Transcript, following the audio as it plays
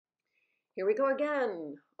Here we go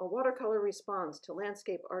again. A watercolor response to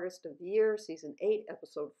Landscape Artist of the Year, Season 8,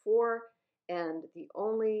 Episode 4. And the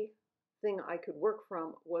only thing I could work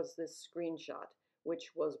from was this screenshot,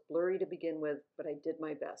 which was blurry to begin with, but I did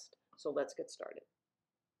my best. So let's get started.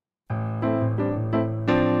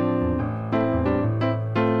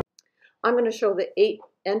 I'm going to show the 8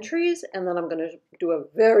 entries, and then I'm going to do a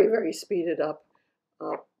very, very speeded up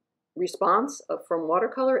response from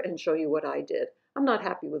watercolor and show you what I did. I'm not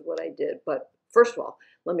happy with what I did, but first of all,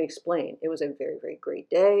 let me explain. It was a very, very great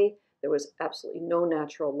day. There was absolutely no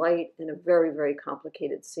natural light in a very, very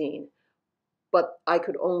complicated scene. But I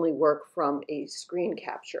could only work from a screen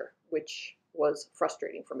capture, which was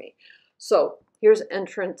frustrating for me. So here's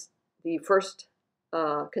entrant, the first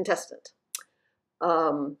contestant.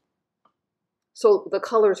 So the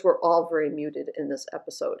colors were all very muted in this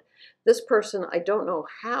episode. This person, I don't know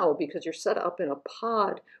how, because you're set up in a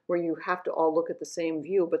pod where you have to all look at the same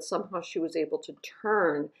view, but somehow she was able to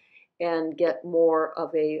turn and get more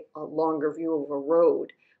of a longer view of a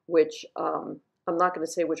road, which I'm not going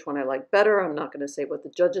to say which one I like better. I'm not going to say what the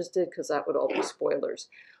judges did because that would all be spoilers.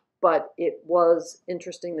 But it was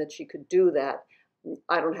interesting that she could do that.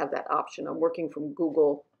 I don't have that option. I'm working from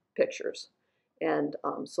Google Pictures. And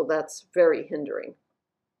so that's very hindering.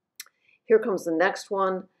 Here comes the next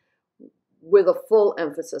one with a full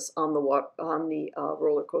emphasis on the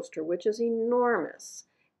roller coaster, which is enormous.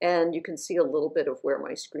 And you can see a little bit of where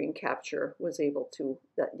my screen capture was able to,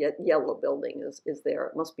 that yellow building is there.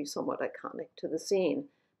 It must be somewhat iconic to the scene.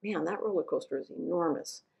 Man, that roller coaster is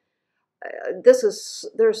enormous.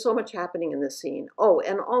 There's so much happening in this scene. Oh,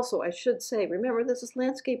 and also I should say, remember, this is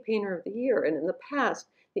Landscape Painter of the Year, and in the past,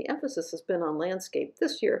 the emphasis has been on landscape.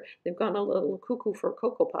 This year, they've gone a little cuckoo for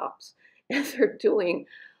Cocoa Pops, and they're doing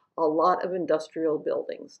a lot of industrial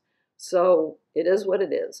buildings. So it is what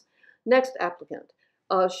it is. Next applicant,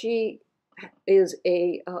 she is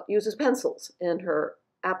uses pencils in her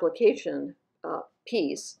application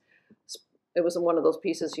piece. It was one of those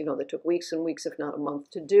pieces, that took weeks and weeks, if not a month,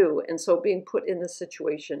 to do. And so being put in this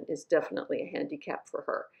situation is definitely a handicap for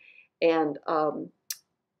her. And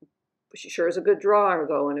she sure is a good drawer,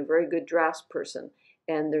 though, and a very good drafts person.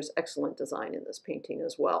 And there's excellent design in this painting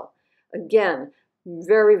as well. Again,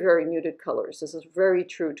 very, very muted colors. This is very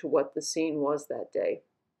true to what the scene was that day,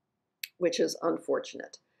 which is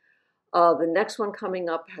unfortunate. The next one coming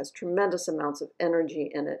up has tremendous amounts of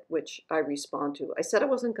energy in it, which I respond to. I said I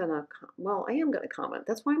wasn't going to, well, I am going to comment.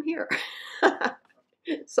 That's why I'm here.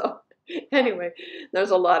 So anyway,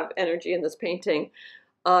 there's a lot of energy in this painting.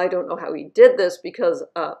 I don't know how he did this because,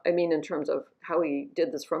 in terms of how he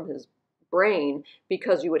did this from his brain,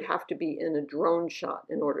 because you would have to be in a drone shot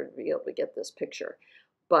in order to be able to get this picture.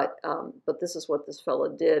 But this is what this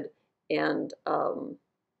fella did. And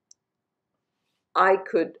I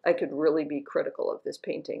could really be critical of this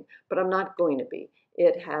painting, but I'm not going to be.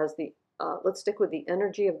 It has the, let's stick with the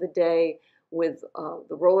energy of the day, with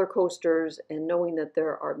the roller coasters, and knowing that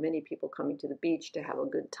there are many people coming to the beach to have a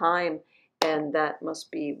good time, and that must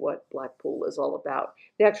be what Blackpool is all about.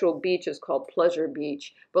 The actual beach is called Pleasure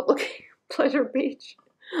Beach, but look, Pleasure Beach,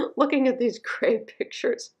 looking at these gray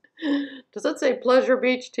pictures, does it say Pleasure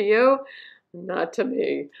Beach to you? Not to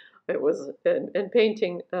me. It was, and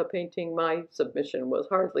painting my submission was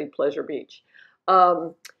hardly Pleasure Beach.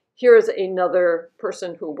 Here is another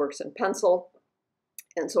person who works in pencil.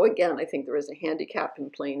 And so again, I think there is a handicap in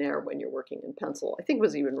plein air when you're working in pencil. I think it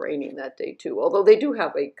was even raining that day too, although they do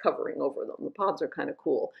have a covering over them. The pods are kind of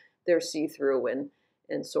cool. They're see-through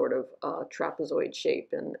and sort of trapezoid shape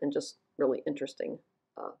and just really interesting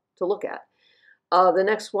to look at. The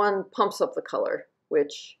next one pumps up the color,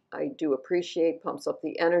 which I do appreciate, pumps up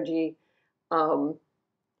the energy.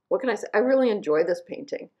 What can I say? I really enjoy this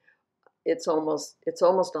painting. It's almost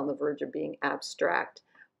on the verge of being abstract,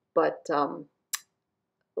 but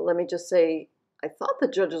let me just say, I thought the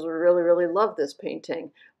judges would really, really love this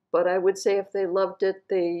painting, but I would say if they loved it,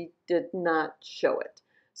 they did not show it.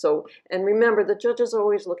 So, and remember, the judges are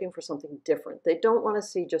always looking for something different. They don't want to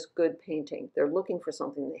see just good painting. They're looking for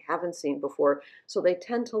something they haven't seen before, so they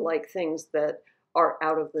tend to like things that are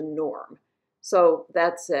out of the norm. So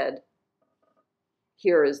that said,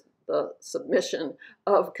 here is the submission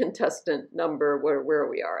of contestant number, where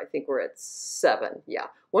we are. I think we're at 7. Yeah,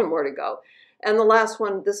 one more to go. And the last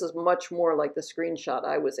one, this is much more like the screenshot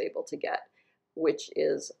I was able to get, which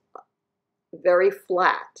is very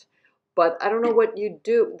flat. But I don't know what you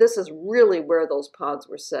do. This is really where those pods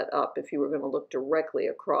were set up. If you were going to look directly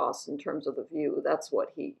across in terms of the view, that's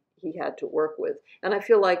what he had to work with. And I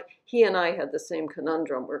feel like he and I had the same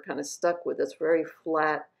conundrum. We're kind of stuck with this very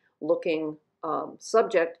flat looking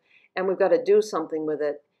subject, and we've got to do something with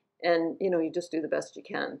it. And you just do the best you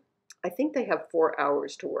can. I think they have 4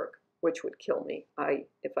 hours to work, which would kill me.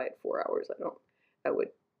 If I had 4 hours, I would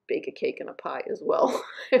bake a cake and a pie as well.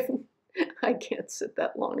 I can't sit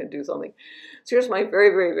that long and do something. So here's my very,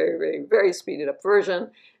 very, very, very, very speeded up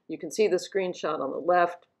version. You can see the screenshot on the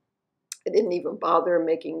left. I didn't even bother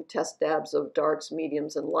making test dabs of darks,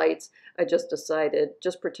 mediums, and lights. I just decided,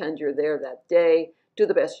 just pretend you're there that day, do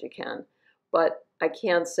the best you can. But I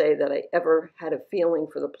can't say that I ever had a feeling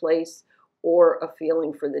for the place or a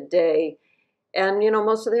feeling for the day. And,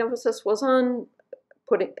 most of the emphasis was on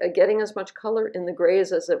getting as much color in the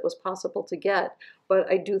grays as it was possible to get.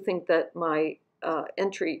 But I do think that my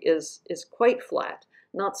entry is quite flat,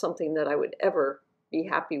 not something that I would ever be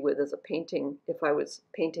happy with as a painting if I was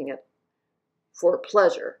painting it for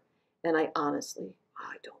pleasure. And I honestly,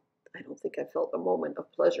 I don't think I felt a moment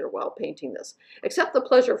of pleasure while painting this, except the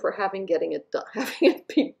pleasure for having it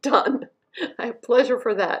be done. I have pleasure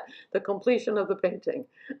for that, the completion of the painting.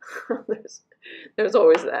 there's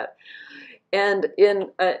always that. And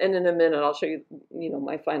in a minute, I'll show you,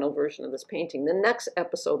 my final version of this painting. The next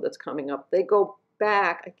episode that's coming up, they go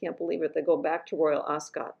back. I can't believe it. They go back to Royal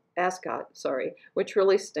Ascot, which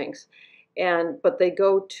really stinks. But they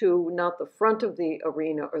go to not the front of the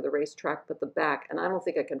arena or the racetrack, but the back. And I don't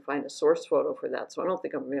think I can find a source photo for that, so I don't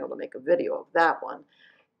think I'm going to be able to make a video of that one.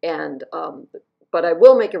 And but I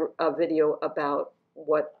will make a video about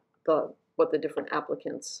what the different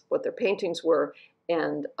applicants, what their paintings were.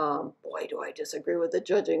 And boy, do I disagree with the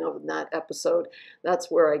judging of that episode.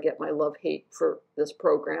 That's where I get my love-hate for this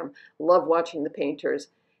program. Love watching the painters.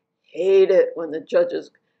 Hate it when the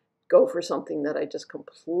judges go for something that I just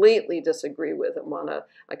completely disagree with and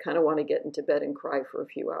I kind of want to get into bed and cry for a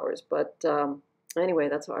few hours. But anyway,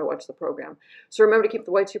 that's how I watch the program. So remember to keep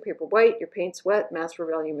the whites of your paper white, your paints wet, mass for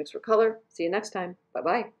value, mix for color. See you next time.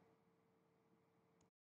 Bye-bye.